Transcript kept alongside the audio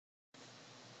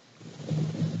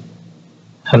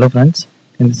Hello friends,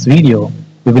 in this video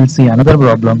we will see another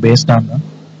problem based on the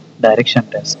direction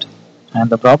test, and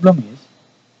the problem is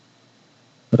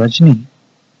Rajni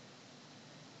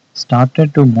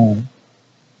started to move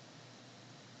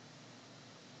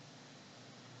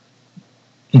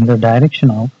in the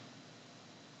direction of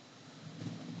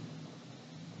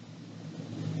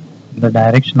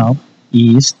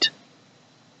east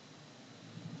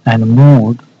and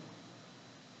moved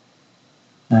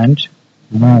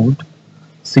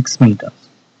 6 meters.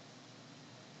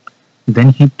 Then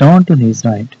he turned to his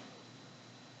right.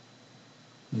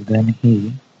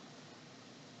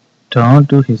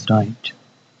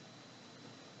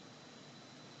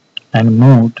 And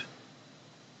moved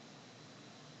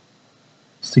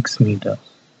 6 meters.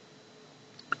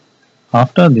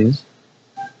 After this,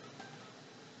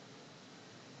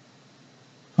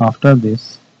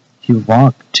 he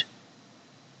walked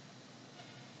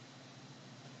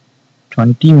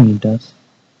 20 meters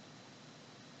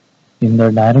in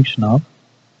the direction of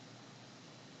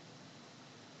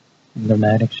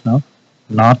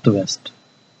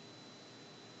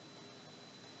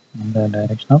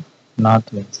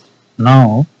northwest.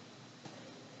 Now,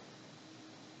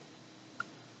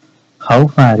 how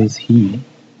far is he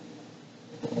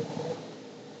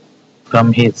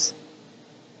from his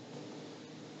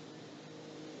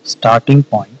starting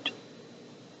point,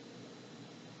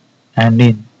 and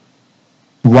in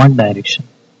what direction?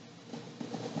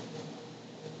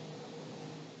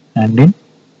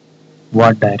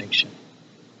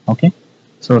 Okay,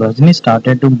 so Rajni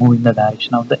started to move in the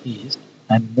direction of the east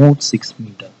and moved 6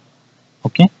 meters.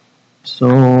 Okay,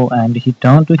 so and he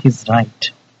turned to his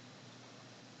right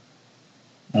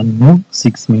and moved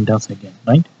 6 meters again,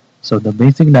 right? So the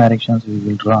basic directions we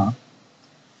will draw.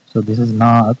 So this is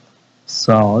north,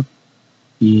 south,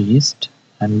 east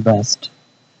and west,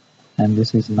 and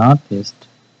this is northeast,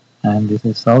 and this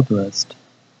is southwest,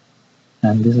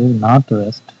 and this is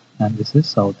northwest, and this is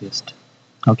southeast.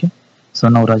 Okay, so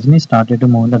now Rajni started to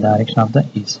move in the direction of the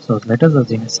east. So let us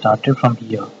assume it started from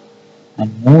here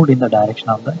and moved in the direction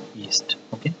of the east.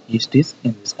 Okay, east is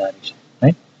in this direction,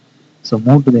 right? So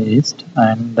moved to the east,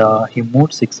 and he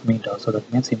moved 6 meters. So that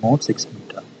means he moved 6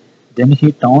 meters. Then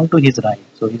he turned to his right.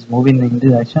 So he's moving in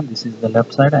this direction. This is the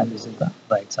left side and this is the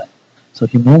right side. So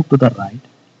he moved to the right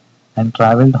and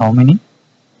traveled how many?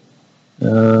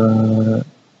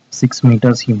 6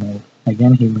 meters he moved.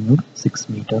 Again he moved 6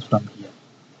 meters from here.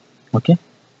 Okay.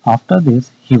 After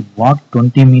this he walked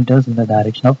 20 meters in the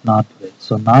direction of northwest.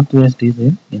 So northwest is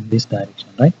in this direction,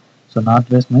 right? So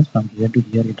northwest means from here to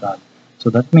here he traveled.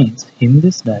 So that means in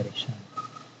this direction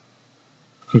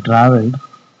he traveled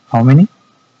how many?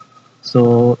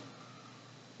 So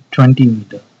 20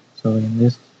 meters. So in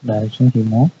this direction he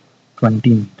moved 20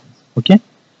 meters. Okay.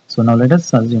 So now let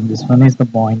us assume this one is the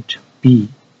point P,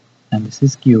 and this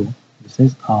is Q, this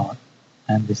is R,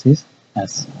 and this is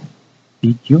S.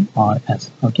 P, Q, R,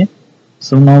 S. Okay.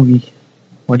 So now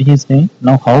what he is saying?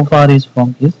 Now how far is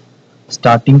from his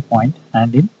starting point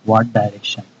and in what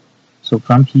direction? So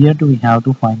from here to we have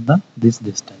to find this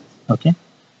distance. Okay.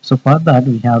 So for that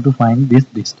we have to find this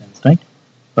distance, right?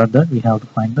 For that we have to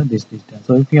find this distance.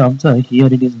 So if you observe here,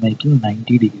 it is making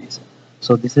 90 degrees.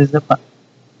 So this is the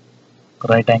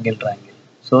right angle triangle.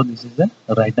 So this is a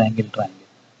right angle triangle.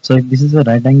 So if this is a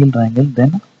right angle triangle,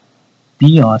 then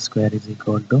PR square is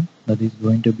equal to, that is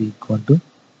going to be equal to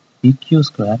PQ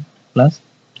square plus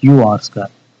QR square.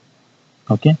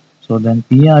 Okay. So then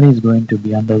PR is going to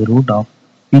be under the root of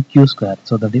PQ square.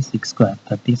 So that is 6 square,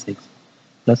 36,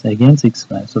 plus again 6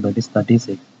 square. So that is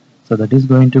 36. So that is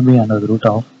going to be under the root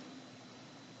of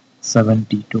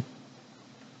 72.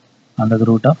 Under the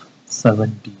root of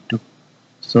 72.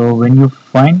 So when you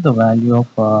find the value of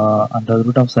under the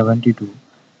root of 72,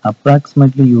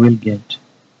 approximately you will get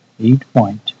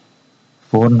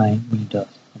 8.49 meters.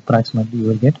 Approximately you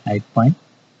will get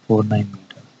 8.49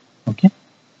 meters. Okay.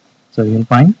 So you will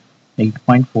find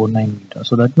 8.49 meters.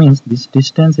 So that means this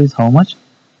distance is how much?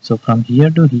 So from here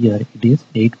to here it is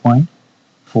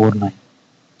 8.49.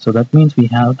 So that means we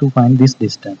have to find this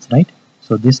distance, right?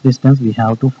 So this distance we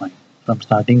have to find from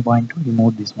starting point to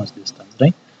remove this much distance,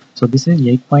 right? So this is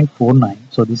 8.49.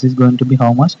 So this is going to be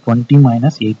how much? 20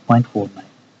 minus 8.49.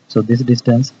 So this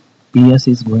distance PS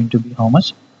is going to be how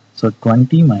much? So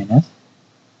 20 minus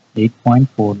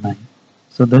 8.49.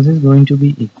 So this is going to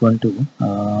be equal to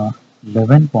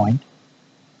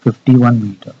 11.51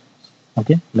 meters.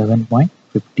 Okay,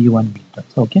 11.51 meters.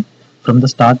 Okay. From the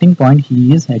starting point,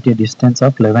 he is at a distance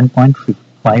of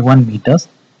 11.51 meters.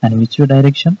 And which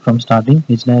direction? From starting,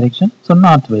 which direction? So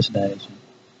northwest direction.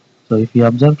 So if you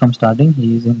observe from starting,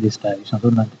 he is in this direction, so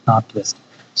northwest.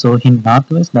 So in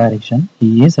northwest direction,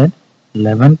 he is at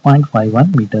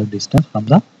 11.51 meter distance from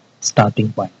the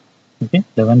starting point. Okay,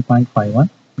 11.51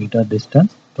 meter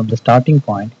distance from the starting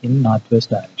point in northwest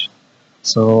direction.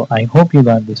 So I hope you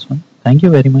got this one. Thank you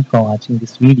very much for watching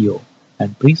this video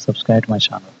and please subscribe to my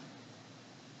channel.